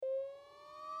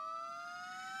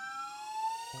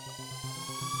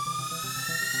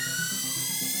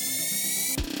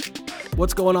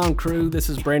What's going on, crew? This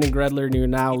is Brandon Gredler, and you're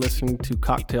now listening to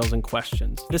Cocktails and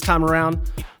Questions. This time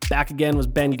around, back again was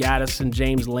Ben Gaddis and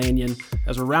James Lanyon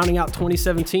as we're rounding out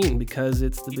 2017 because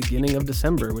it's the beginning of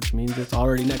December, which means it's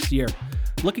already next year.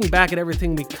 Looking back at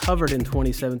everything we covered in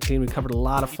 2017, we covered a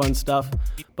lot of fun stuff,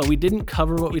 but we didn't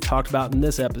cover what we talked about in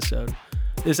this episode.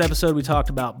 This episode, we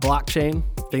talked about blockchain.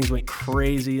 Things went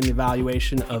crazy in the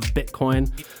evaluation of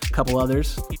Bitcoin, a couple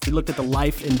others. We looked at the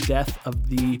life and death of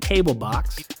the cable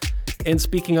box. And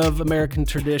speaking of American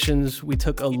traditions, we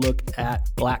took a look at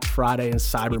Black Friday and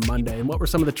Cyber Monday and what were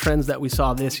some of the trends that we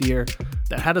saw this year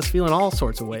that had us feeling all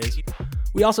sorts of ways.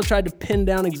 We also tried to pin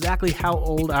down exactly how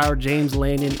old our James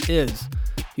Lanyon is.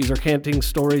 He's recanting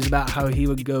stories about how he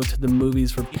would go to the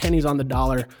movies for pennies on the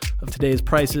dollar of today's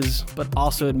prices, but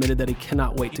also admitted that he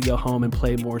cannot wait to go home and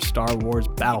play more Star Wars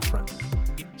Battlefront.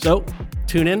 So,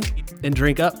 tune in and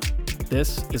drink up.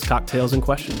 This is Cocktails and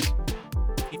Questions.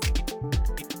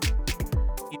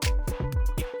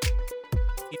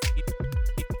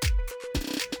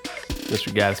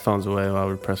 Mr. Gaddis phone's away while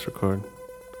we press record.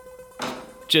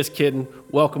 Just kidding.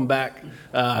 Welcome back.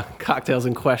 Cocktails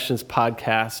and Questions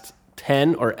podcast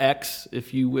 10 or X,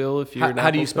 if you will. If you're how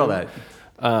do you spell that?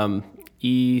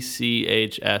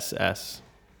 ECHSS.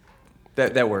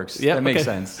 That works. Yep, that makes okay.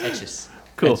 sense. Etches.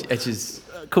 Cool. Etches.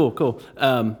 Cool.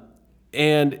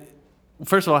 And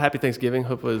first of all, happy Thanksgiving.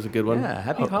 Hope it was a good one. Yeah,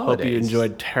 happy Hope you holidays.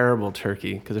 enjoyed terrible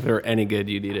turkey, because if it were any good,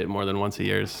 you'd eat it more than once a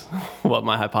year is what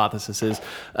my hypothesis is.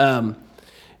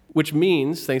 Which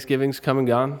means Thanksgiving's come and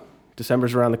gone.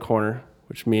 December's around the corner,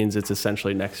 which means it's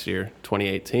essentially next year,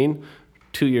 2018,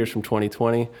 2 years from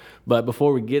 2020. But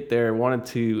before we get there, I wanted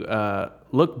to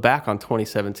look back on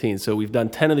 2017. So we've done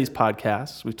 10 of these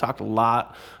podcasts. We've talked a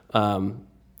lot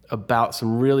about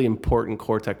some really important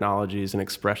core technologies and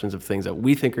expressions of things that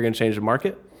we think are going to change the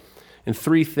market. And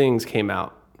 3 things came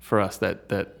out for us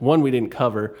that one, we didn't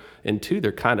cover, and 2,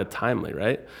 they're kind of timely,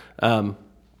 right?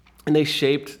 And they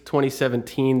shaped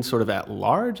 2017 sort of at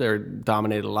large. They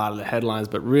dominated a lot of the headlines,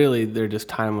 but really they're just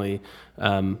timely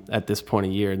at this point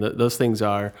of year. And those things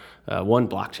are, 1,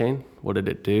 blockchain. What did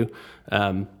it do?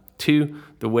 2,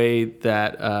 the way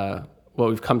that what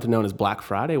we've come to know as Black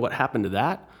Friday, what happened to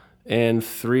that? And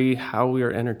 3, how we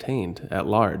are entertained at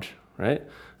large, right?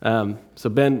 So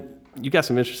Ben, you got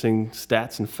some interesting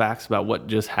stats and facts about what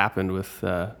just happened with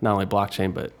not only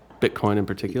blockchain, but Bitcoin in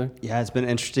particular. Yeah, it's been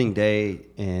an interesting day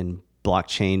in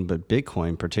blockchain, but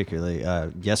Bitcoin particularly.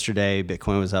 Yesterday,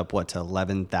 Bitcoin was up, to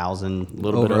 $11,000,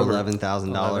 over $11,000.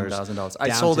 $11,000. I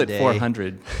sold it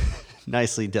 $400.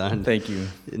 Nicely done. Thank you.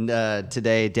 And,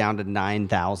 today, down to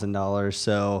 $9,000.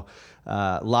 So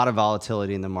a lot of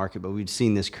volatility in the market, but we've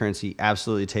seen this currency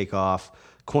absolutely take off.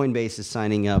 Coinbase is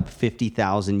signing up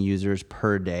 50,000 users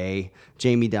per day.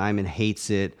 Jamie Dimon hates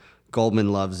it.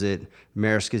 Goldman loves it.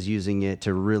 Maersk is using it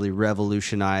to really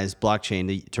revolutionize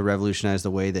blockchain, to revolutionize the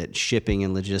way that shipping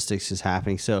and logistics is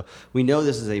happening. So we know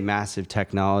this is a massive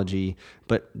technology,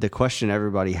 but the question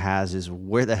everybody has is,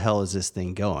 where the hell is this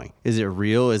thing going? Is it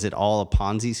real? Is it all a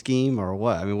Ponzi scheme or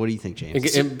what? I mean, what do you think,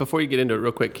 James? And before you get into it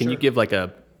real quick, can you give like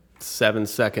a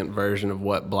 7-second version of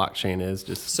what blockchain is?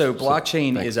 So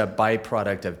blockchain is a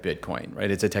byproduct of Bitcoin, right?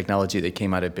 It's a technology that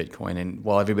came out of Bitcoin. And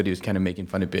while everybody was kind of making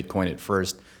fun of Bitcoin at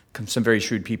first, some very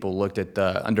shrewd people looked at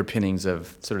the underpinnings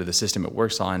of sort of the system it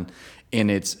works on, and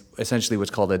it's essentially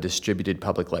what's called a distributed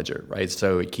public ledger, right?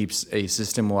 So it keeps a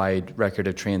system-wide record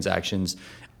of transactions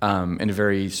in a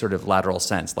very sort of lateral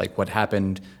sense, like what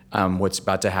happened, what's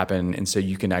about to happen, and so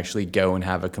you can actually go and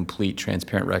have a complete,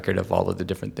 transparent record of all of the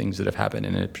different things that have happened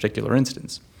in a particular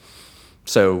instance.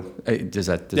 So does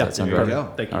that sound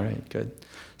right? Thank you. All right, good.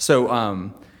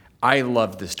 So I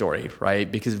love the story,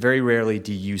 right? Because very rarely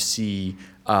do you see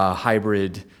a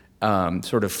hybrid,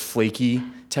 sort of flaky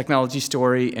technology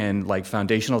story and like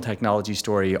foundational technology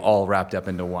story all wrapped up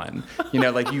into one.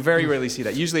 Like you very rarely see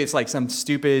that. Usually it's like some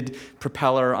stupid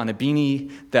propeller on a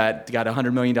beanie that got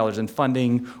 $100 million in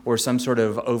funding or some sort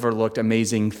of overlooked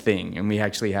amazing thing. And we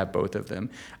actually have both of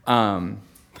them. And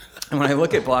when I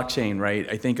look at blockchain, right,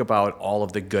 I think about all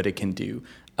of the good it can do.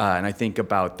 And I think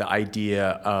about the idea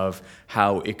of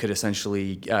how it could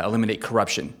essentially eliminate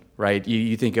corruption, right?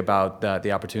 You think about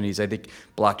the opportunities. I think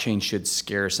blockchain should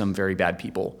scare some very bad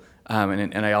people.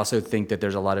 And I also think that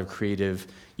there's a lot of creative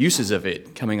uses of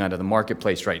it coming onto the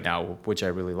marketplace right now, which I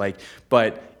really like.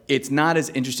 But it's not as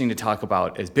interesting to talk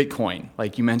about as Bitcoin,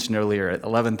 like you mentioned earlier, at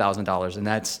 $11,000. And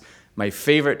that's my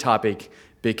favorite topic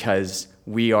because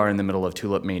we are in the middle of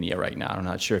Tulip Mania right now. I'm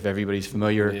not sure if everybody's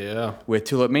familiar with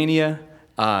Tulip Mania.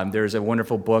 There's a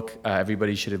wonderful book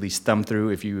everybody should at least thumb through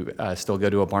if you still go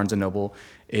to a Barnes & Noble.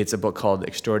 It's a book called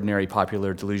Extraordinary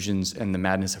Popular Delusions and the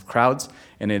Madness of Crowds,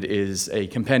 and it is a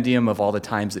compendium of all the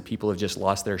times that people have just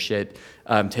lost their shit,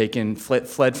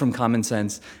 fled from common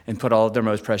sense, and put all of their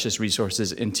most precious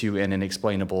resources into an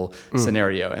inexplainable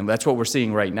scenario. And that's what we're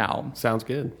seeing right now. Sounds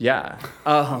good. Yeah.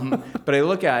 But I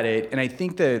look at it, and I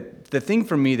think that the thing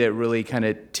for me that really kind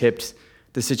of tipped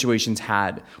the situation's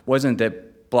had wasn't that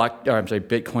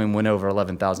Bitcoin went over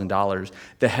 $11,000.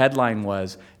 The headline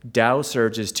was Dow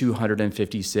surges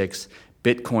 256,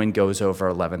 Bitcoin goes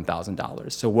over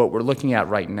 $11,000. So what we're looking at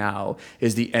right now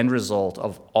is the end result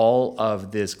of all of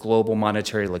this global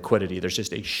monetary liquidity. There's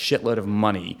just a shitload of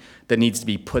money that needs to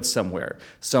be put somewhere.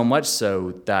 So much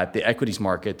so that the equities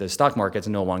market, the stock market's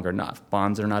no longer enough.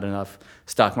 Bonds are not enough.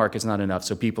 Stock market's not enough.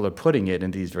 So people are putting it in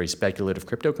these very speculative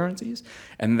cryptocurrencies.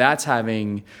 And that's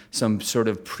having some sort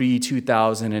of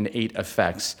pre-2008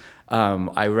 effects.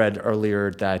 I read earlier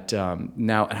that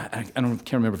now, I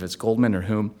can't remember if it's Goldman or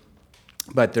whom,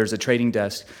 but there's a trading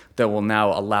desk that will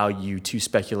now allow you to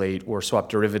speculate or swap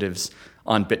derivatives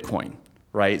on Bitcoin,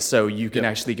 right? So you can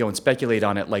actually go and speculate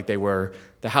on it like they were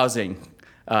the housing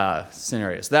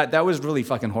scenarios. That was really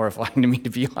fucking horrifying to me,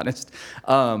 to be honest.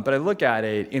 But I look at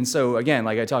it, and so again,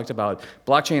 like I talked about,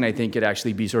 blockchain, I think could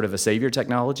actually be sort of a savior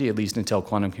technology, at least until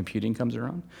quantum computing comes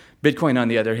around. Bitcoin, on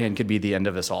the other hand, could be the end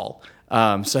of us all.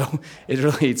 So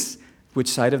it's which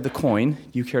side of the coin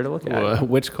you care to look at.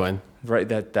 Which coin? Right,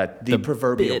 the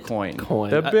proverbial coin.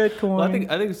 The Bitcoin. Well, I think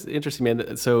it's interesting,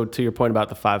 man. So to your point about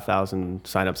the 5,000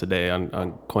 signups a day on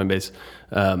Coinbase,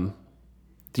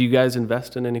 do you guys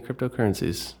invest in any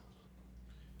cryptocurrencies?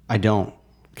 I don't.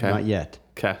 Okay. Not yet.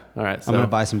 Okay. All right. So I'm going to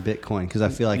buy some Bitcoin because I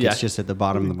feel like it's just at the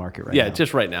bottom of the market right now. Yeah,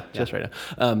 just right now.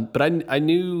 But I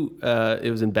knew it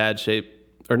was in bad shape.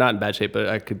 Or not in bad shape, but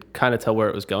I could kind of tell where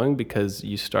it was going because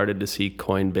you started to see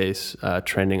Coinbase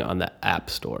trending on the App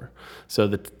Store.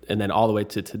 And then all the way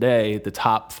to today, the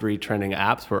top 3 trending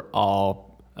apps were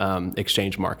all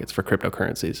exchange markets for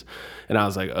cryptocurrencies. And I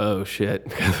was like, oh shit.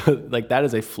 Like that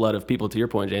is a flood of people, to your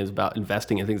point, James, about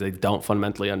investing in things they don't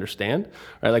fundamentally understand.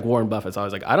 Right? Like Warren Buffett's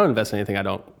always like, I don't invest in anything I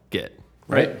don't get.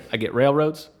 Right? I get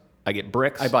railroads. I get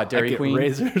bricks. I bought Dairy Queen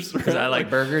razors because I like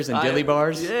burgers and dilly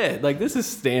bars. Yeah, like this is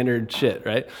standard shit,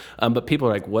 right? But people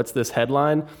are like, "What's this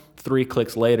headline?" 3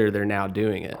 clicks later, they're now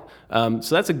doing it.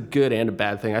 So that's a good and a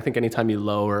bad thing. I think anytime you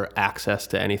lower access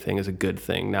to anything is a good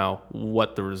thing. Now,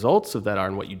 what the results of that are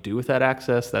and what you do with that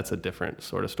access, that's a different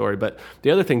sort of story. But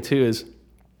the other thing too is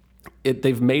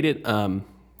they've made it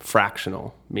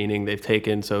fractional, meaning they've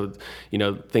taken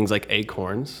things like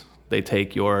Acorns.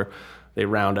 They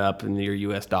round up in your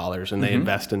U.S. dollars and they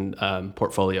invest in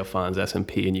portfolio funds,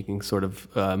 S&P, and you can sort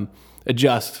of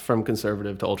adjust from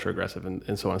conservative to ultra aggressive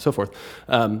and so on and so forth.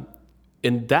 And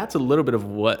that's a little bit of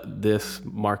what this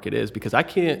market is because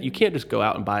you can't just go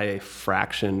out and buy a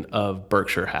fraction of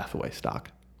Berkshire Hathaway stock.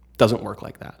 It doesn't work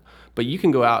like that. But you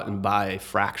can go out and buy a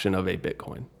fraction of a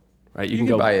Bitcoin, right? You can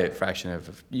go buy a fraction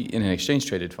in an exchange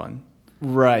traded fund.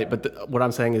 Right, but what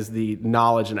I'm saying is the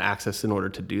knowledge and access in order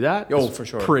to do that is for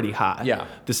sure. Pretty high. Yeah.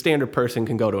 The standard person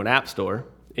can go to an app store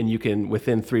and you can,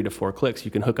 within 3 to 4 clicks,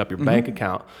 you can hook up your bank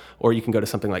account, or you can go to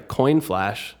something like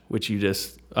CoinFlash, which you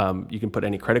just, you can put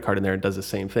any credit card in there and it does the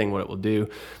same thing. What it will do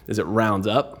is it rounds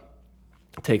up,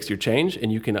 takes your change,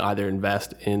 and you can either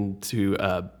invest into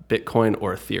Bitcoin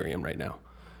or Ethereum right now.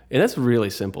 And that's really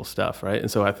simple stuff, right?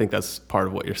 And so I think that's part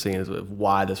of what you're seeing is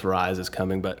why this rise is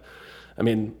coming. But I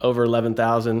mean, over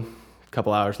 11,000, a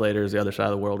couple hours later, as the other side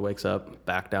of the world wakes up,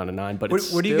 back down to 9. But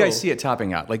where do you guys see it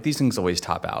topping out? Like these things always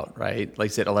top out, right? Like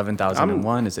is it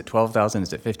 11,001? Is it 12,000?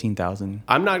 Is it 15,000?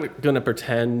 I'm not going to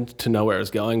pretend to know where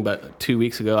it's going, but 2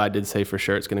 weeks ago, I did say for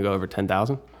sure it's going to go over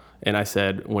 10,000. And I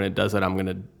said, when it does that, I'm going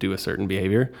to do a certain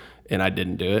behavior. And I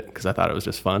didn't do it because I thought it was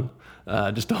just fun.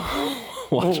 Just to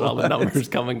watch all the numbers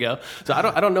come and go. So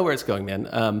I don't know where it's going,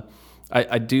 man.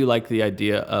 I do like the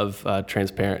idea of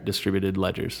transparent distributed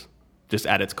ledgers. Just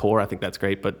at its core, I think that's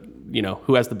great. But,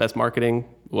 who has the best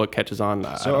marketing? What catches on?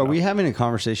 So are we having a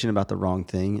conversation about the wrong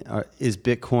thing? Is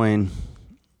Bitcoin,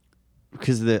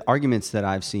 because the arguments that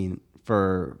I've seen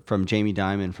from Jamie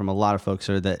Dimon, from a lot of folks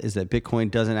is that Bitcoin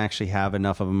doesn't actually have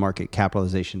enough of a market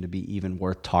capitalization to be even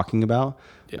worth talking about.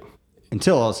 Yeah.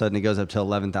 Until all of a sudden it goes up to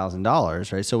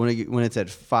 $11,000, right? So when it's at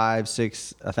 $500,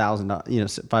 $600,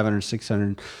 $500,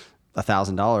 $600,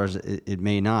 $1,000, it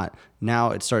may not.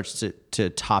 Now it starts to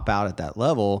top out at that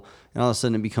level, and all of a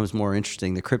sudden it becomes more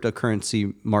interesting. The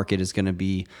cryptocurrency market is going to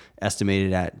be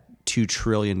estimated at $2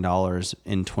 trillion in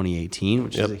 2018,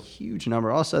 which is a huge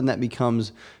number. All of a sudden that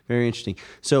becomes very interesting.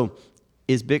 So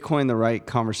is Bitcoin the right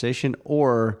conversation,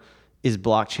 or is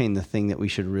blockchain the thing that we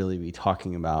should really be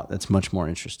talking about that's much more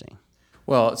interesting?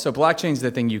 Well, so blockchain is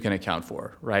the thing you can account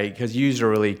for, right? Because you used a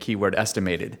really keyword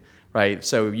estimated, right?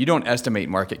 So you don't estimate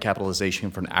market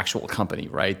capitalization for an actual company,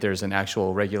 right? There's an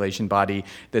actual regulation body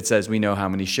that says we know how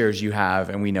many shares you have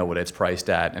and we know what it's priced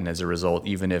at. And as a result,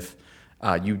 even if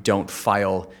you don't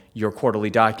file your quarterly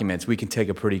documents, we can take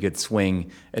a pretty good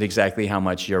swing at exactly how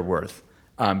much you're worth.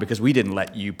 Because we didn't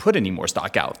let you put any more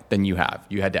stock out than you have.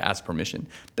 You had to ask permission.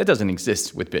 That doesn't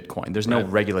exist with Bitcoin. There's no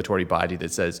regulatory body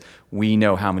that says, we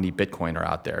know how many Bitcoin are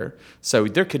out there. So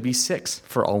there could be 6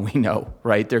 for all we know,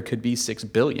 right? There could be 6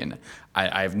 billion.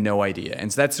 I have no idea.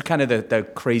 And so that's kind of the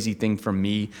crazy thing for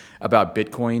me about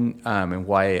Bitcoin and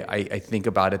why I think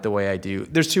about it the way I do.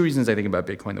 There's 2 reasons I think about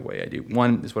Bitcoin the way I do.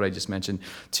 1 is what I just mentioned.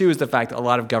 2 is the fact that a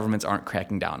lot of governments aren't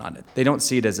cracking down on it. They don't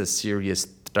see it as a serious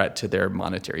threat to their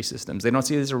monetary systems. They don't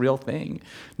see it as a real thing.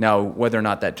 Now, whether or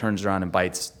not that turns around and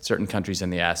bites certain countries in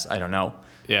the ass, I don't know.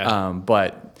 Yeah.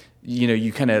 But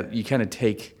you kind of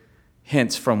take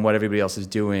hints from what everybody else is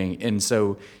doing. And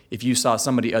so if you saw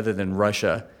somebody other than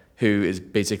Russia, who is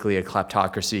basically a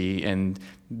kleptocracy, and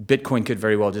Bitcoin could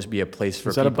very well just be a place for people.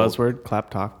 Is that people. a buzzword?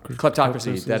 Kleptocracy?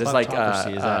 Kleptocracy. That is like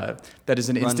that is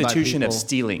an institution of people?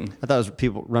 stealing. I thought it was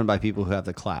people run by people who have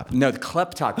the clap. No, the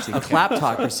kleptocracy.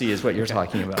 Kleptocracy is what you're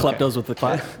talking about. Kleptos with the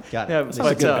clap? Got it. Yeah, That's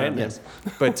but, a good band, yes.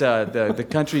 but the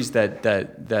countries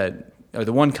that or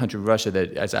the one country, Russia,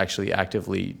 that is actually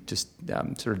actively just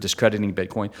sort of discrediting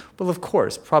Bitcoin. Well, of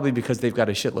course, probably because they've got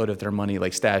a shitload of their money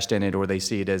like stashed in it, or they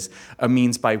see it as a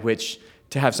means by which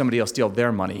to have somebody else steal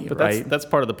their money, But right? that's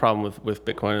part of the problem with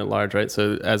Bitcoin at large, right?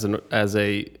 So as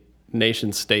a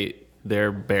nation state,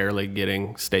 they're barely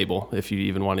getting stable, if you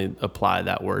even want to apply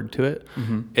that word to it.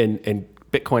 And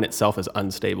Bitcoin itself is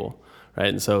unstable, right?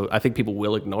 And so I think people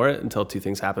will ignore it until 2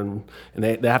 things happen, and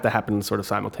they have to happen sort of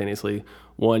simultaneously.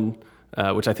 One,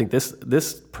 which I think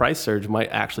this price surge might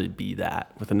actually be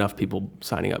that, with enough people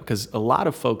signing up, because a lot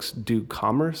of folks do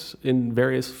commerce in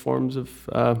various forms of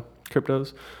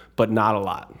cryptos, but not a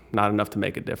lot, not enough to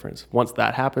make a difference. Once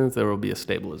that happens, there will be a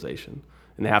stabilization,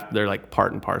 and they're like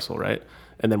part and parcel, right?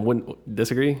 And then wouldn't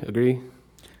disagree, agree?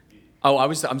 Oh,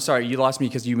 I'm sorry. You lost me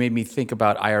because you made me think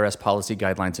about IRS policy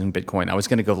guidelines in Bitcoin. I was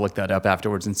going to go look that up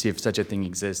afterwards and see if such a thing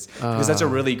exists, because that's a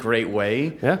really great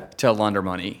way to launder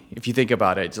money. If you think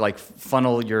about it, like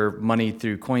funnel your money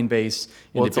through Coinbase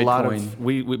into it's Bitcoin. a lot of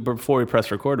we before we pressed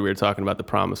record, we were talking about the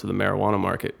promise of the marijuana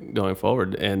market going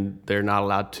forward, and they're not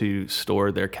allowed to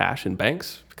store their cash in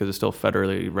banks because it's still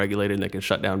federally regulated, and they can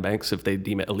shut down banks if they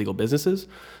deem it illegal businesses.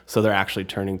 So they're actually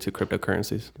turning to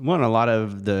cryptocurrencies. A lot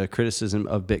of the criticism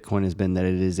of Bitcoin has been that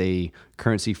it is a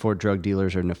currency for drug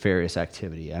dealers or nefarious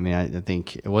activity. I mean, I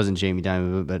think it wasn't Jamie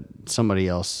Dimon, but somebody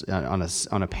else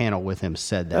on a panel with him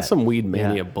said that. That's some weed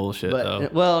mania bullshit, though.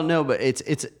 Well, no, but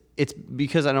it's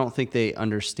because I don't think they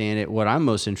understand it. What I'm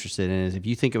most interested in is if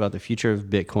you think about the future of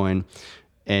Bitcoin,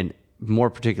 and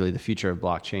more particularly the future of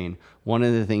blockchain, one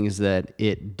of the things that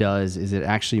it does is it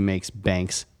actually makes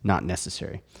banks not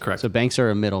necessary. Correct. So banks are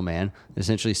a middleman,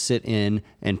 essentially sit in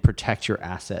and protect your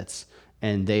assets,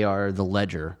 and they are the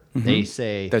ledger. They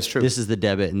say, That's true. This is the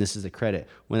debit and this is the credit.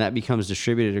 When that becomes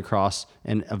distributed across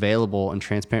and available and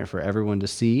transparent for everyone to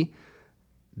see,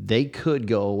 they could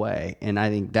go away. And I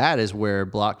think that is where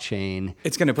blockchain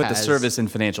It's going to put the service in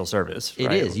financial service. It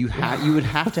right? is. You would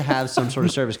have to have some sort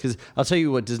of service, because I'll tell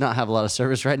you what does not have a lot of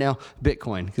service right now: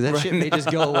 Bitcoin, because that shit may just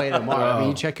go away tomorrow. I mean,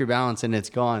 you check your balance and it's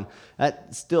gone.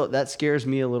 That scares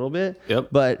me a little bit. Yep.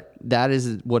 But that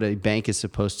is what a bank is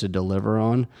supposed to deliver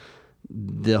on.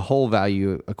 The whole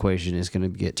value equation is going to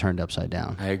get turned upside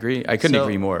down. I agree. I couldn't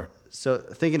agree more. So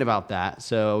thinking about that,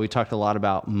 so we talked a lot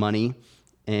about money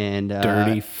and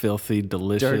Dirty, filthy,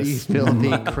 delicious. dirty,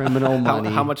 filthy, criminal money.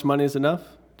 How much money is enough?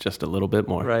 Just a little bit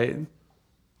more. Right.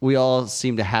 We all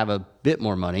seem to have a bit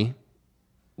more money,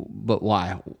 but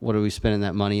why? What are we spending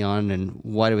that money on, and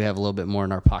why do we have a little bit more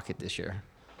in our pocket this year?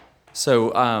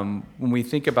 So when we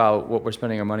think about what we're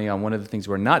spending our money on, one of the things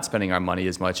we're not spending our money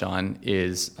as much on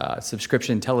is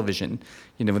subscription television.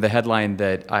 The headline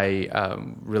that I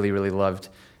really, really loved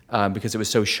because it was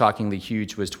so shockingly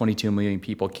huge was 22 million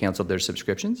people canceled their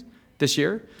subscriptions this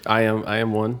year. I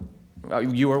am one.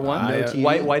 You are one?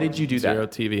 Why did you do Zero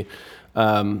that? TV.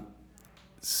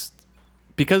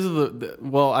 Because of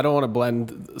well, I don't want to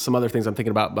blend some other things I'm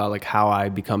thinking about like how I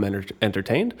become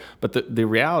entertained. But the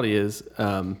reality is,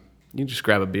 you just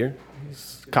grab a beer.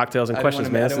 Cocktails and questions,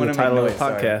 man. That's the title of the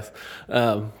podcast.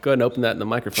 Go ahead and open that in the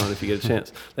microphone if you get a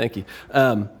chance. Thank you.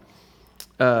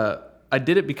 I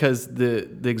did it because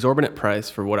the exorbitant price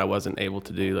for what I wasn't able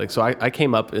to do. So I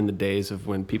came up in the days of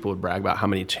when people would brag about how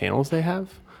many channels they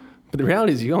have. But the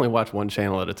reality is you only watch one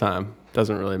channel at a time.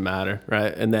 Doesn't really matter,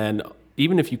 right? And then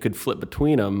even if you could flip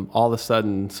between them, all of a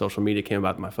sudden social media came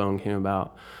about, my phone came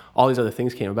about, all these other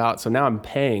things came about. So now I'm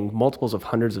paying multiples of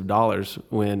hundreds of dollars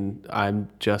when I'm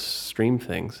just stream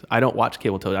things. I don't watch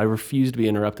cable television. I refuse to be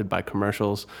interrupted by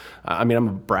commercials. I mean, I'm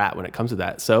a brat when it comes to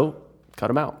that. So cut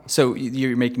them out. So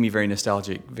you're making me very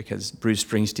nostalgic because Bruce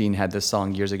Springsteen had this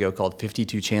song years ago called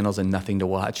 52 Channels and Nothing to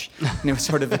Watch. And it was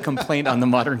sort of a complaint on the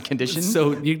modern condition.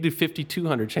 So you do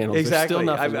 5,200 channels. Exactly. There's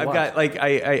still nothing to watch. Got, like,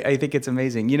 I think it's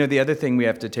amazing. You know, the other thing we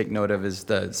have to take note of is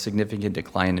the significant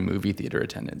decline in movie theater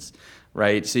attendance,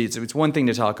 right? See, it's one thing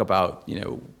to talk about, you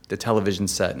know, the television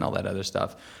set and all that other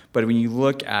stuff. But when you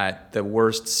look at the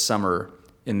worst summer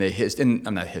in the in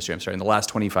the last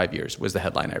 25 years was the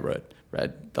headline I read.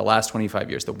 The last 25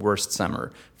 years, the worst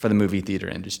summer for the movie theater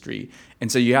industry. And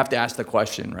so you have to ask the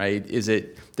question, right? Is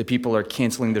it that people are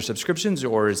canceling their subscriptions,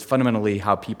 or is fundamentally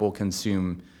how people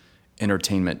consume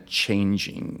entertainment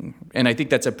changing? And I think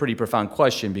that's a pretty profound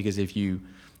question, because if you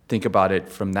think about it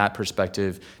from that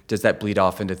perspective, does that bleed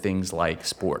off into things like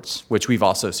sports, which we've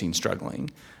also seen struggling?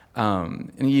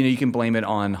 And you know, you can blame it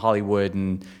on Hollywood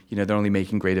and, you know, they're only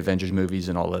making great Avengers movies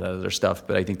and all of that other stuff.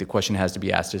 But I think the question has to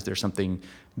be asked, is there something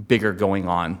bigger going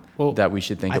on that we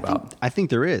should think about? I think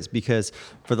there is, because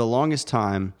for the longest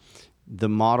time, the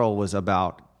model was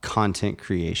about content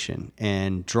creation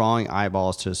and drawing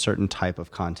eyeballs to a certain type of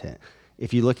content.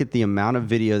 If you look at the amount of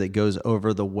video that goes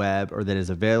over the web or that is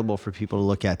available for people to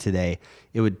look at today,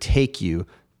 it would take you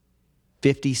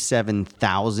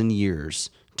 57,000 years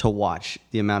to watch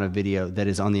the amount of video that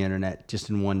is on the internet just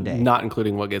in one day. Not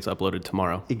including what gets uploaded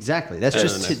tomorrow. Exactly. That's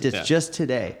just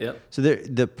today. Yep. So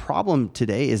the problem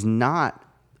today is not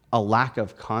a lack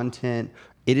of content.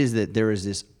 It is that there is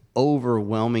this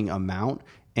overwhelming amount.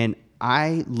 And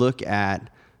I look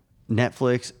at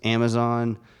Netflix,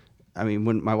 Amazon. I mean,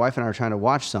 when my wife and I are trying to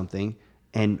watch something,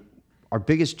 and our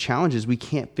biggest challenge is we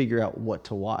can't figure out what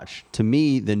to watch. To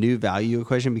me, the new value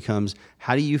equation becomes,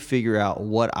 how do you figure out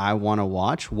what I want to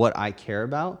watch, what I care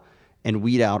about, and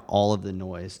weed out all of the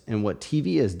noise? And what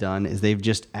TV has done is they've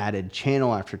just added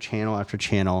channel after channel after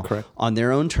channel. Correct. On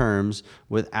their own terms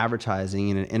with advertising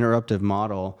in an interruptive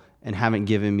model, and haven't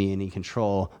given me any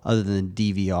control other than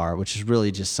DVR, which is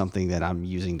really just something that I'm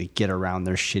using to get around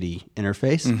their shitty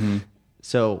interface. Mm-hmm.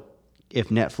 So if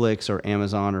Netflix or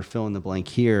Amazon or fill in the blank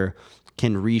here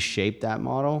can reshape that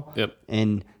model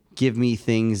and give me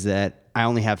things that I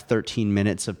only have 13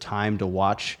 minutes of time to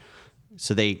watch,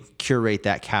 so they curate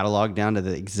that catalog down to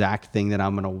the exact thing that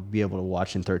I'm going to be able to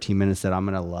watch in 13 minutes that I'm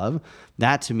going to love,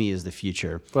 that to me is the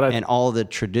future. And all the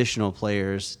traditional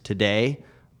players today,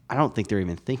 I don't think they're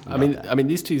even thinking about that. I mean,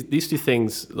 these two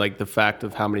things, like the fact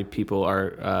of how many people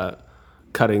are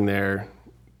cutting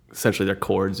essentially their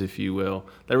cords, if you will,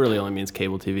 that really only means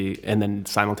cable TV, and then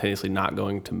simultaneously not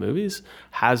going to movies,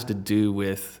 has to do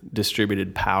with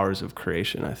distributed powers of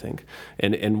creation, I think.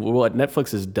 And what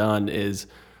Netflix has done is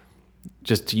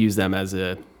just to use them as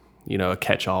a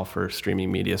catch-all for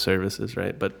streaming media services,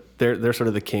 right? But they're sort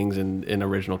of the kings in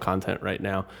original content right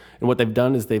now. And what they've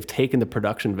done is they've taken the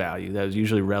production value that was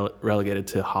usually relegated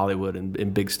to Hollywood and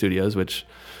in big studios, which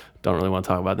don't really want to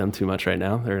talk about them too much right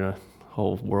now. They're in a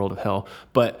whole world of hell.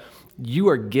 But you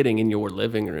are getting in your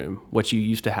living room what you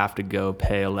used to have to go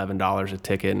pay $11 a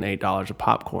ticket and $8 a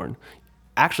popcorn.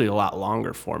 Actually a lot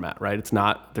longer format, right?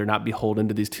 They're not beholden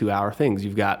to these 2-hour things.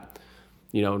 You've got,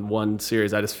 one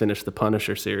series. I just finished the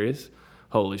Punisher series.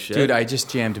 Holy shit. Dude, I just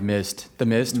jammed Mist. The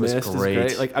Mist was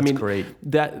great. Great.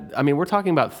 We're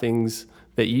talking about things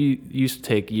that you used to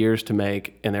take years to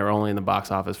make, and they were only in the box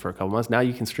office for a couple months. Now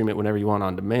you can stream it whenever you want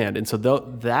on demand. And so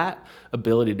that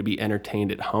ability to be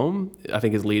entertained at home, I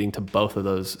think, is leading to both of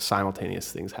those simultaneous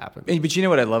things happen. But you know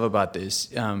what I love about this?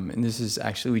 And this is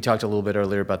actually, we talked a little bit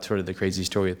earlier about sort of the crazy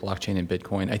story with blockchain and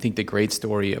Bitcoin. I think the great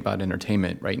story about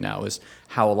entertainment right now is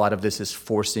how a lot of this is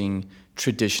forcing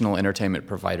traditional entertainment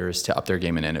providers to up their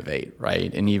game and innovate,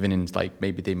 right? And even in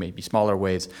maybe they may be smaller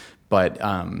ways, but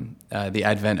the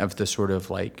advent of the sort of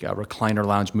recliner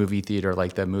lounge movie theater,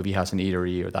 like the Movie House and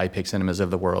Eatery or the iPic Cinemas of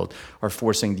the world, are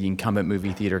forcing the incumbent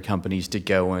movie theater companies to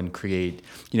go and create,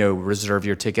 reserve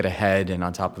your ticket ahead, and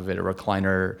on top of it, a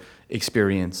recliner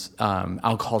experience.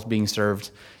 Alcohol's being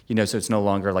served, so it's no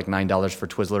longer like $9 for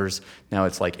Twizzlers. Now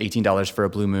it's like $18 for a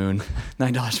Blue Moon,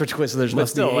 $9 for Twizzlers. But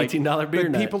still, $18 beer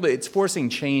night. It's forcing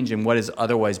change in what has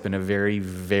otherwise been a very,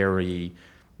 very,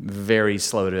 very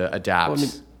slow to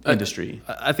adapt industry.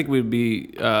 I think we'd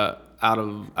be out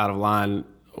of line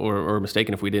or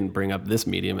mistaken if we didn't bring up this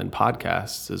medium in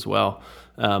podcasts as well.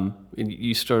 And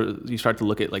you start to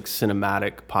look at like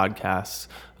cinematic podcasts,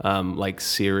 like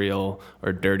Serial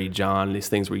or Dirty John, these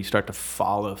things where you start to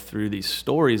follow through these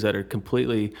stories that are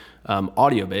completely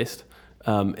audio based.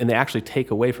 And they actually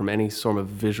take away from any sort of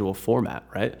visual format,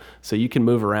 right? So you can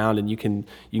move around and you can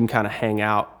kind of hang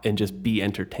out and just be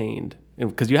entertained.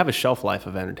 Because you have a shelf life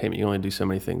of entertainment. You only do so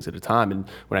many things at a time. And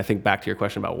when I think back to your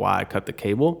question about why I cut the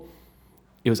cable,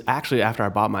 it was actually after I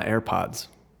bought my AirPods,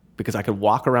 because I could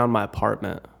walk around my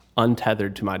apartment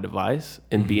untethered to my device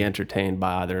and be entertained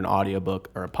by either an audiobook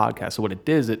or a podcast. So what it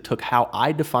did is it took how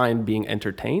I defined being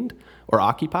entertained or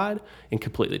occupied and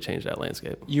completely changed that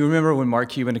landscape. You remember when Mark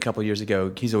Cuban a couple of years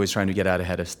ago, he's always trying to get out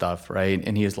ahead of stuff, right?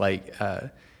 And he was like,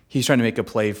 he's trying to make a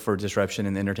play for disruption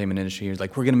in the entertainment industry. He was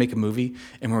like, we're going to make a movie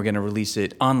and we're going to release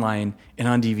it online and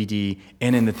on DVD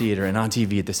and in the theater and on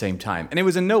TV at the same time. And it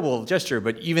was a noble gesture,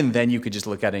 but even then you could just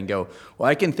look at it and go, well,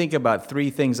 I can think about 3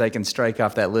 things I can strike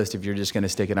off that list if you're just going to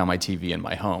stick it on my TV in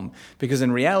my home. Because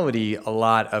in reality, a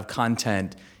lot of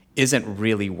content isn't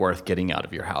really worth getting out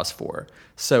of your house for.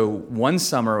 So one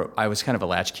summer, I was kind of a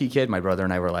latchkey kid. My brother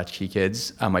and I were latchkey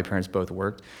kids. My parents both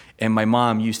worked. And my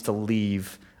mom used to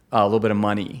leave a little bit of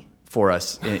money for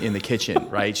us in the kitchen,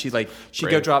 right? She'd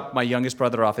go drop my youngest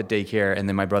brother off at daycare, and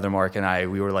then my brother Mark and I,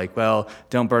 we were like, well,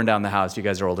 don't burn down the house. You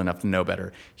guys are old enough to know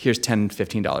better. Here's $10,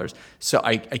 $15. So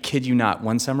I kid you not,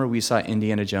 one summer we saw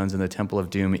Indiana Jones and the Temple of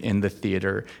Doom in the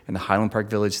theater, in the Highland Park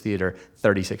Village Theater,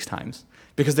 36 times.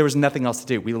 Because there was nothing else to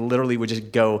do. We literally would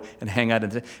just go and hang out.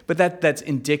 But that's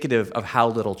indicative of how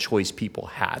little choice people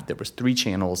had. There was 3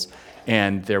 channels,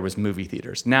 and there was movie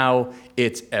theaters. Now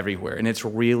it's everywhere, and it's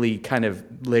really kind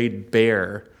of laid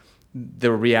bare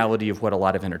the reality of what a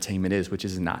lot of entertainment is, which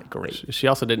is not great. She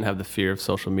also didn't have the fear of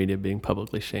social media being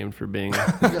publicly shamed for being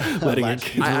letting her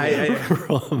kids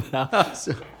roll them out.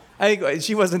 I think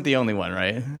she wasn't the only one,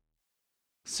 right?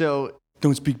 So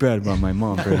don't speak bad about my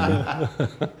mom, Brandon.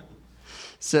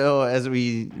 So as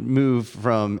we move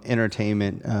from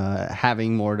entertainment,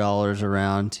 having more dollars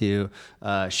around to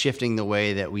shifting the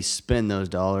way that we spend those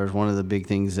dollars, one of the big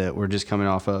things that we're just coming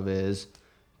off of is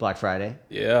Black Friday.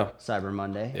 Yeah. Cyber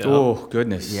Monday. Yeah. Oh,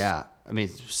 goodness. Yeah. I mean,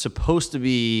 it's supposed to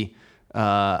be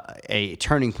a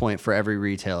turning point for every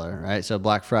retailer, right? So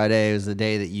Black Friday is the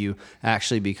day that you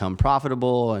actually become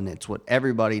profitable, and it's what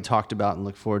everybody talked about and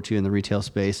looked forward to in the retail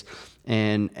space.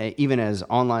 And even as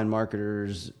online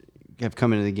marketers have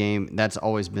come into the game, that's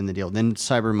always been the deal. Then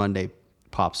Cyber Monday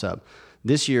pops up.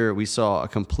 This year, we saw a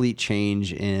complete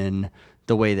change in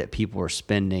the way that people are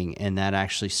spending, and that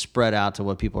actually spread out to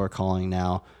what people are calling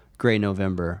now Gray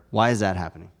November. Why is that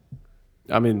happening?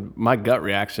 I mean, my gut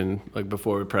reaction, like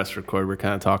before we pressed record, we're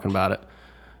kind of talking about it.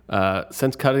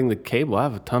 Since cutting the cable, I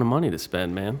have a ton of money to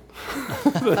spend, man.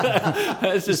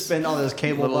 It's just spend all those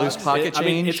cable loose pocket change. I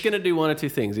mean, it's going to do one of 2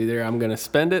 things. Either I'm going to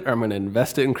spend it or I'm going to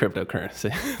invest it in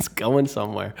cryptocurrency. It's going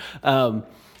somewhere.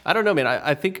 I don't know, man.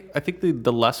 I think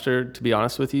the luster, to be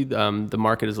honest with you, the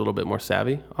market is a little bit more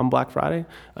savvy on Black Friday.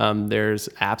 There's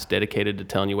apps dedicated to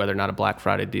telling you whether or not a Black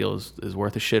Friday deal is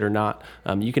worth a shit or not.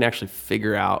 You can actually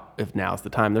figure out if now's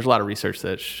the time. There's a lot of research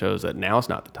that shows that now's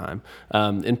not the time.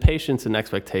 Impatience and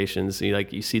expectations.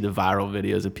 You see the viral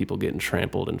videos of people getting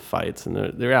trampled in fights, and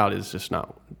the reality is just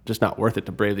not worth it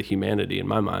to brave the humanity in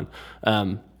my mind.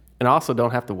 And I also don't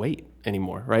have to wait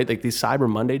anymore, right? Like these Cyber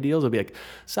Monday deals will be like,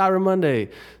 Cyber Monday,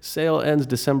 sale ends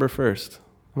December 1st.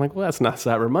 I'm like, well, that's not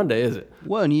Cyber Monday, is it?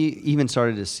 Well, and you even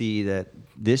started to see that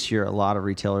this year, a lot of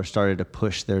retailers started to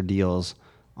push their deals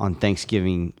on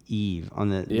Thanksgiving Eve,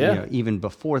 even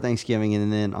before Thanksgiving,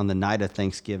 and then on the night of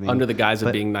Thanksgiving. Under the guise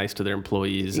of being nice to their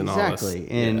employees and all this.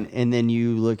 Exactly. And then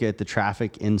you look at the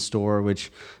traffic in store,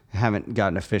 which haven't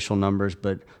gotten official numbers,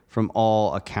 but from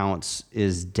all accounts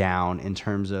is down in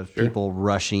terms of people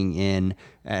rushing in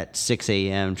at 6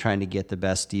 a.m. trying to get the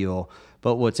best deal.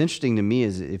 But what's interesting to me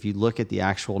is if you look at the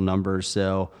actual numbers,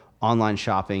 so online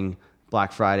shopping,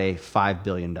 Black Friday, $5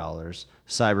 billion.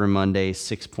 Cyber Monday,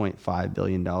 $6.5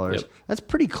 billion. Yep. That's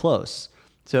pretty close.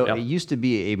 So It used to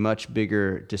be a much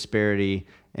bigger disparity,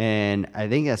 and I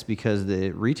think that's because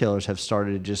the retailers have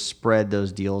started to just spread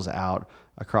those deals out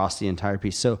across the entire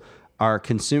piece. So are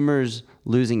consumers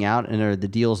losing out and are the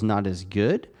deals not as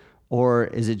good? Or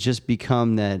is it just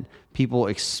become that people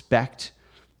expect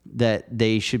that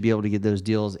they should be able to get those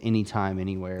deals anytime,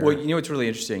 anywhere? Well, you know what's really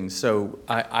interesting? So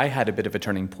I had a bit of a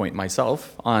turning point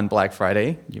myself on Black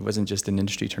Friday. It wasn't just an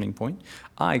industry turning point.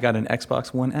 I got an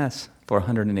Xbox One S for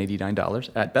 $189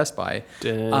 at Best Buy.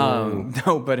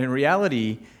 No, but in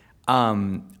reality,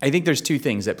 I think there's 2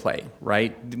 things at play,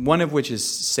 right? One of which is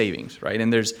savings, right?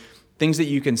 And there's things that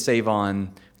you can save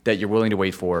on that you're willing to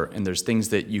wait for, and there's things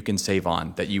that you can save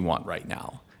on that you want right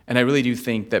now. And I really do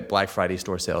think that Black Friday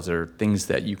store sales are things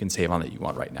that you can save on that you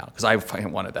want right now. Because I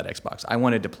fucking wanted that Xbox. I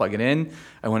wanted to plug it in.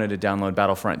 I wanted to download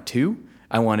Battlefront 2.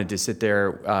 I wanted to sit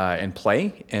there and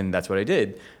play, and that's what I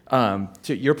did.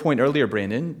 To your point earlier,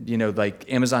 Brandon,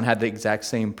 like Amazon had the exact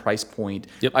same price point.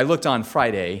 Yep. I looked on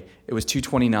Friday. It was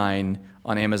 $229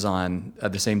 on Amazon,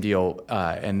 the same deal.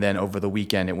 And then over the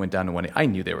weekend, it went down to $1. I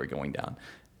knew they were going down,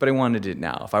 but I wanted it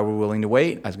now. If I were willing to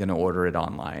wait, I was going to order it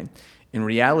online. In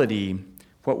reality,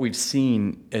 what we've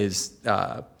seen is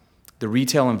the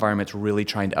retail environment's really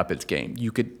trying to up its game.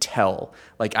 You could tell.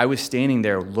 Like, I was standing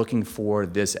there looking for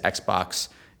this Xbox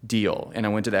deal, and I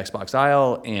went to the Xbox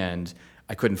aisle, and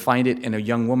I couldn't find it, and a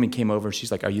young woman came over.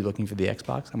 She's like, "Are you looking for the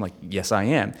Xbox?" I'm like, "Yes, I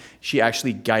am." She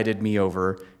actually guided me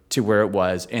over to where it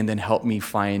was and then helped me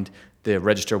find the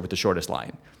register with the shortest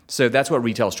line. So that's what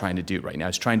retail is trying to do right now.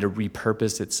 It's trying to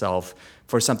repurpose itself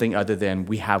for something other than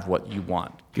we have what you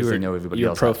want, because they know everybody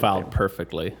else. You profiled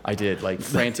perfectly. I did, like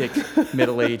frantic,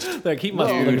 middle-aged. Like, he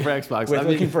must be looking for Xbox. I'm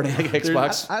looking for an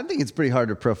Xbox. I think it's pretty hard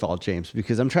to profile James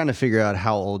because I'm trying to figure out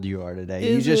how old you are today.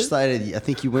 Is you just it? cited, I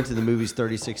think you went to the movies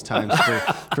 36 times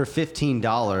for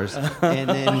 $15, and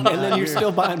then You're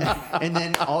still buying. and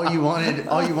then all you wanted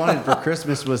for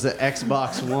Christmas was the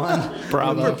Xbox One.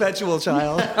 Bravo. Perpetual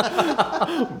child.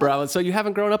 Bravo. So you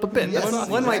haven't grown up a bit. That's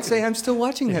awesome. One might say I'm still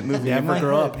watching that movie. in my Never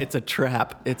grow head. up. It's a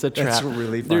trap. It's a trap. That's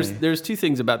really funny. There's two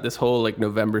things about this whole like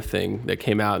November thing that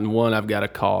came out, and one, I've got to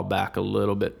call back a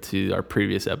little bit to our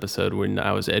previous episode when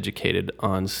I was educated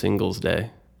on Singles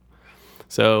Day.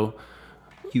 So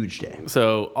Huge day.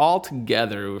 So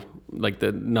altogether, like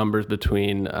the numbers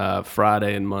between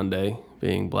Friday and Monday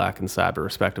being Black and Cyber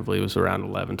respectively was around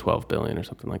 11, 12 billion or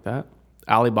something like that.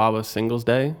 Alibaba Singles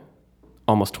Day,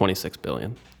 almost 26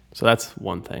 billion. So that's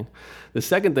one thing. The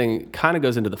second thing kind of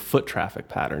goes into the foot traffic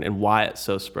pattern and why it's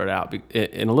so spread out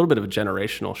in a little bit of a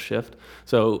generational shift.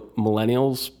 So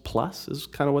millennials plus is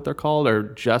kind of what they're called, are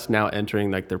just now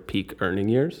entering like their peak earning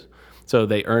years. So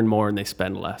they earn more and they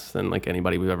spend less than like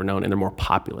anybody we've ever known, and they're more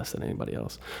populous than anybody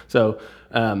else. So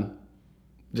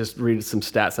just read some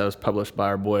stats that was published by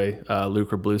our boy Luke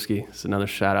Wroblewski. It's another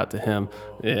shout out to him.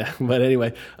 Yeah, but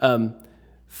anyway,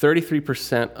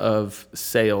 33% of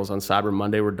sales on Cyber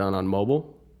Monday were done on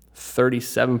mobile.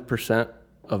 37%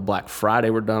 of Black Friday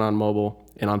were done on mobile,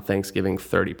 and on Thanksgiving,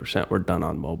 30% were done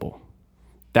on mobile.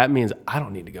 That means I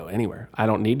don't need to go anywhere. I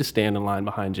don't need to stand in line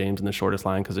behind James in the shortest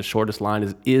line, because the shortest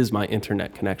line is my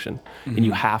internet connection. Mm-hmm. And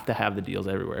you have to have the deals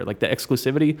everywhere. Like the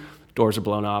exclusivity, doors are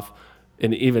blown off.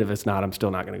 And even if it's not, I'm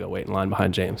still not going to go wait in line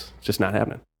behind James. It's just not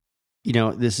happening. You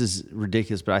know, this is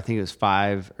ridiculous, but I think it was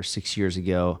 5 or 6 years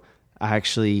ago, I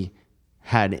actually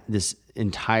had this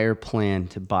entire plan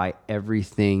to buy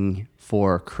everything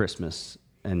for Christmas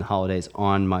and the holidays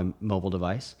on my mobile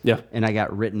device. Yeah. And I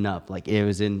got written up. Like, it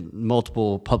was in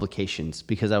multiple publications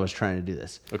because I was trying to do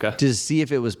this. Okay. To see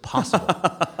if it was possible.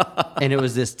 And it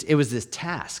was this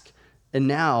task. And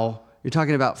now you're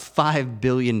talking about $5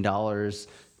 billion. 37%.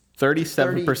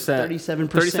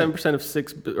 37% of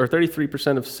 6, or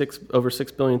 33% of 6 over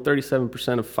 6 billion,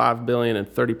 37% of 5 billion, and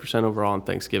 30% overall on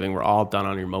Thanksgiving were all done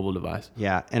on your mobile device.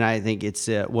 Yeah, and I think it's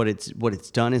what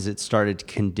it's done is it started to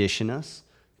condition us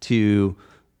to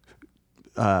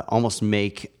almost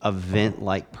make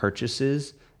event-like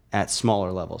purchases at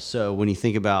smaller levels. So when you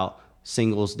think about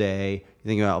Singles Day, you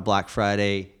think about Black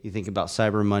Friday, you think about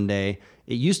Cyber Monday.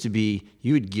 It used to be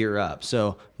you would gear up.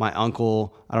 So my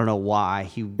uncle, I don't know why,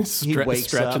 he wakes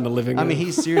stretch up in the living I mean, room.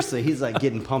 he's like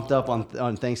getting pumped up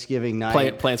on Thanksgiving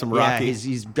night. Playing some Yeah, Rocky.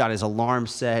 he's got his alarm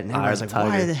set, and everybody's like, Tiger.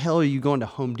 "Why the hell are you going to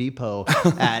Home Depot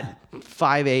at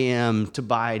 5 a.m. to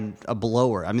buy a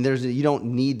blower?" I mean, you don't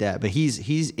need that, but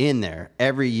he's in there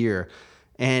every year,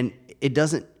 and it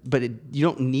doesn't. But you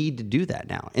don't need to do that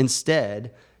now.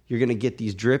 Instead, you're going to get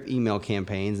these drip email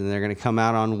campaigns, and they're going to come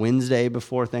out on Wednesday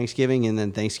before Thanksgiving, and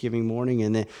then Thanksgiving morning,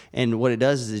 and what it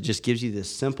does is it just gives you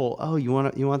this simple, oh, you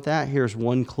want that? Here's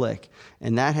one click,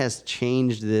 and that has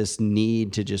changed this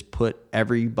need to just put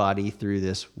everybody through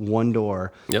this one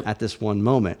door at this one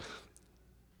moment.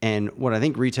 And what I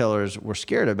think retailers were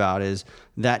scared about is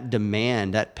that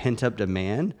demand, that pent-up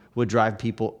demand, would drive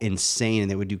people insane,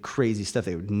 and they would do crazy stuff.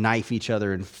 They would knife each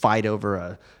other and fight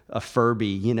over a Furby,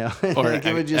 you know? Or like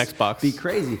it would just Xbox. be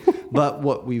crazy. But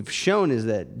what we've shown is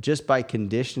that just by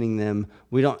conditioning them,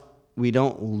 we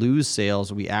don't lose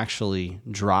sales. We actually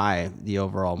drive the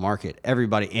overall market.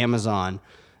 Everybody, Amazon,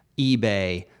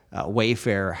 eBay,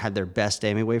 Wayfair had their best day.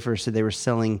 I mean, Wayfair said they were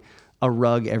selling a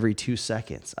rug every 2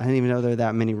 seconds. I didn't even know there were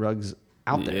that many rugs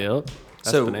out there. Yep.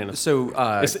 That's bananas. So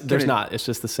There's not. It's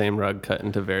just the same rug cut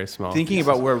into very small. Thinking pieces.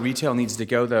 about where retail needs to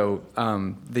go, though,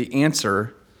 the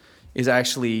answer is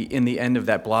actually in the end of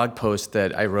that blog post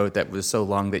that I wrote that was so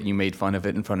long that you made fun of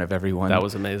it in front of everyone. That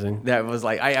was amazing. That was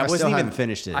like, I wasn't still even haven't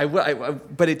finished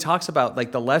it. But it talks about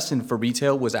like the lesson for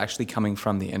retail was actually coming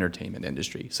from the entertainment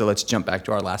industry. So let's jump back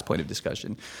to our last point of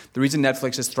discussion. The reason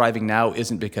Netflix is thriving now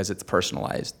isn't because it's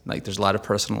personalized. Like there's a lot of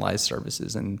personalized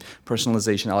services, and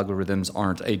personalization algorithms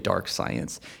aren't a dark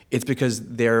science. It's because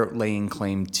they're laying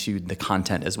claim to the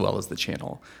content as well as the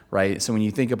channel, right? So when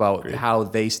you think about how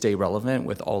they stay relevant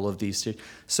with all of these,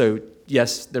 so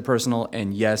yes, they're personal,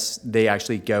 and yes,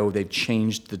 they've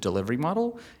changed the delivery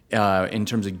model in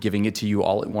terms of giving it to you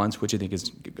all at once, which I think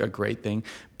is a great thing.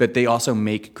 But they also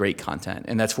make great content,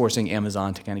 and that's forcing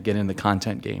Amazon to kind of get in the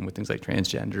content game with things like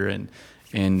transgender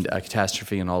and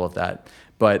catastrophe and all of that.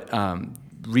 But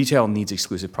retail needs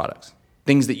exclusive products.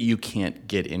 Things that you can't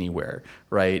get anywhere,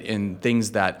 right? And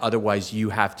things that otherwise you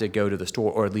have to go to the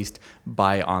store or at least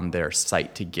buy on their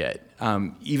site to get.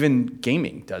 Even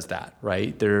gaming does that,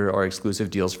 right? There are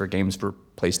exclusive deals for games for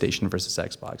PlayStation versus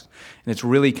Xbox. And it's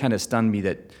really kind of stunned me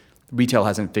that retail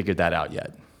hasn't figured that out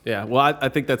yet. Yeah, well, I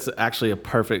think that's actually a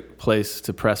perfect place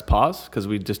to press pause, because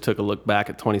we just took a look back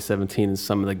at 2017 and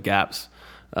some of the gaps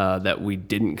that we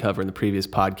didn't cover in the previous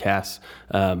podcasts.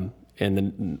 And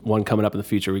then one coming up in the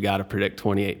future, we got to predict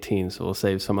 2018. So we'll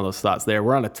save some of those thoughts there.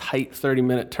 We're on a tight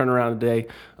 30-minute turnaround today.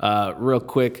 Real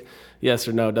quick, yes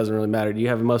or no, it doesn't really matter. Do you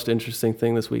have the most interesting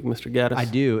thing this week, Mr. Gaddis? I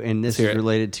do, and this is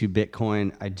related to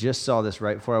Bitcoin. I just saw this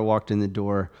right before I walked in the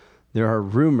door. There are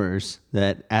rumors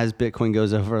that as Bitcoin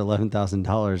goes over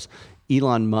 $11,000,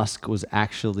 Elon Musk was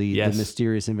actually the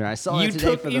mysterious inventor. I saw it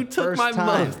today for the first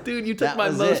time. You took my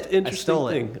most interesting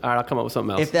thing. All right, I'll come up with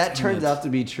something else. If that turns out to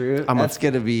be true, that's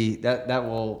going to be, that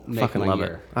will make fucking my love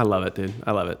year. it. I love it, dude.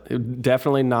 I love it.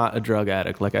 Definitely not a drug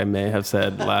addict, like I may have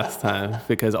said last time,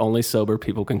 because only sober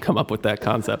people can come up with that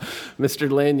concept.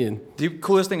 Mr. Lanyon. The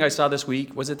coolest thing I saw this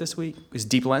week, was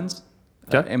Deep Lens.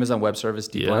 Amazon Web Service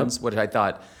Deep Lens, which I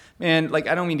thought, man, like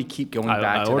I don't mean to keep going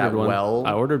back to that well.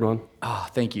 I ordered one. Oh,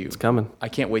 thank you. It's coming. I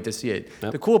can't wait to see it.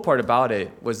 Yep. The cool part about it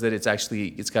was that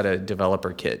it's got a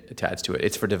developer kit attached to it.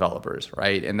 It's for developers,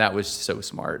 right? And that was so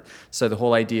smart. So the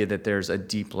whole idea that there's a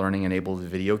deep learning enabled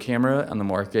video camera on the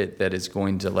market that is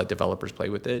going to let developers play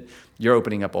with it, you're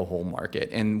opening up a whole market.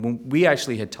 And when we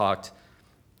actually had talked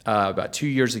about 2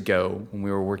 years ago when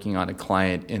we were working on a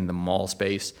client in the mall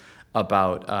space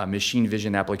about a machine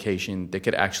vision application that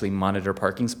could actually monitor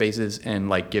parking spaces and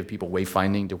like give people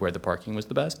wayfinding to where the parking was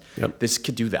the best. Yep. This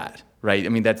could do that, right? I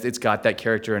mean, it's got that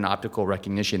character and optical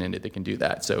recognition in it that can do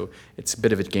that. So it's a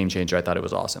bit of a game changer. I thought it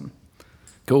was awesome.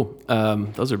 Cool.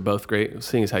 Those are both great.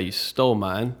 Seeing as how you stole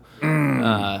mine,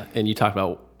 and you talked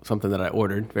about something that I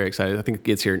ordered. Very excited. I think it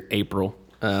gets here in April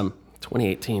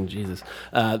 2018. Jesus.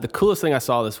 The coolest thing I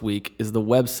saw this week is the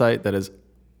website that is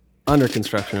under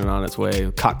construction and on its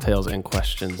way,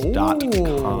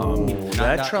 cocktailsandquestions.com.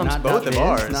 That trumps both of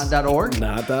ours. Not .org?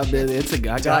 Not .biz. It's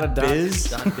I got a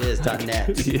 .biz.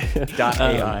 .biz.net.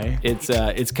 .ai.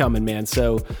 It's coming, man.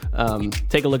 So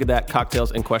take a look at that.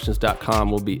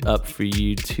 Cocktailsandquestions.com will be up for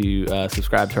you to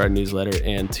subscribe to our newsletter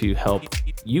and to help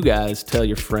you guys tell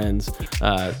your friends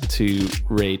to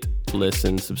rate,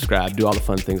 listen, subscribe, do all the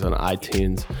fun things on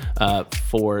iTunes.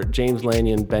 For James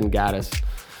Lanyon, Ben Gaddis,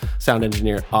 sound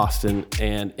engineer Austin,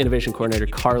 and innovation coordinator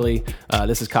Carly,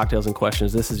 this is Cocktails and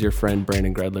Questions. This is your friend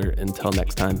Brandon Gredler. Until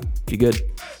next time, be good.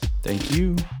 Thank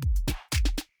you.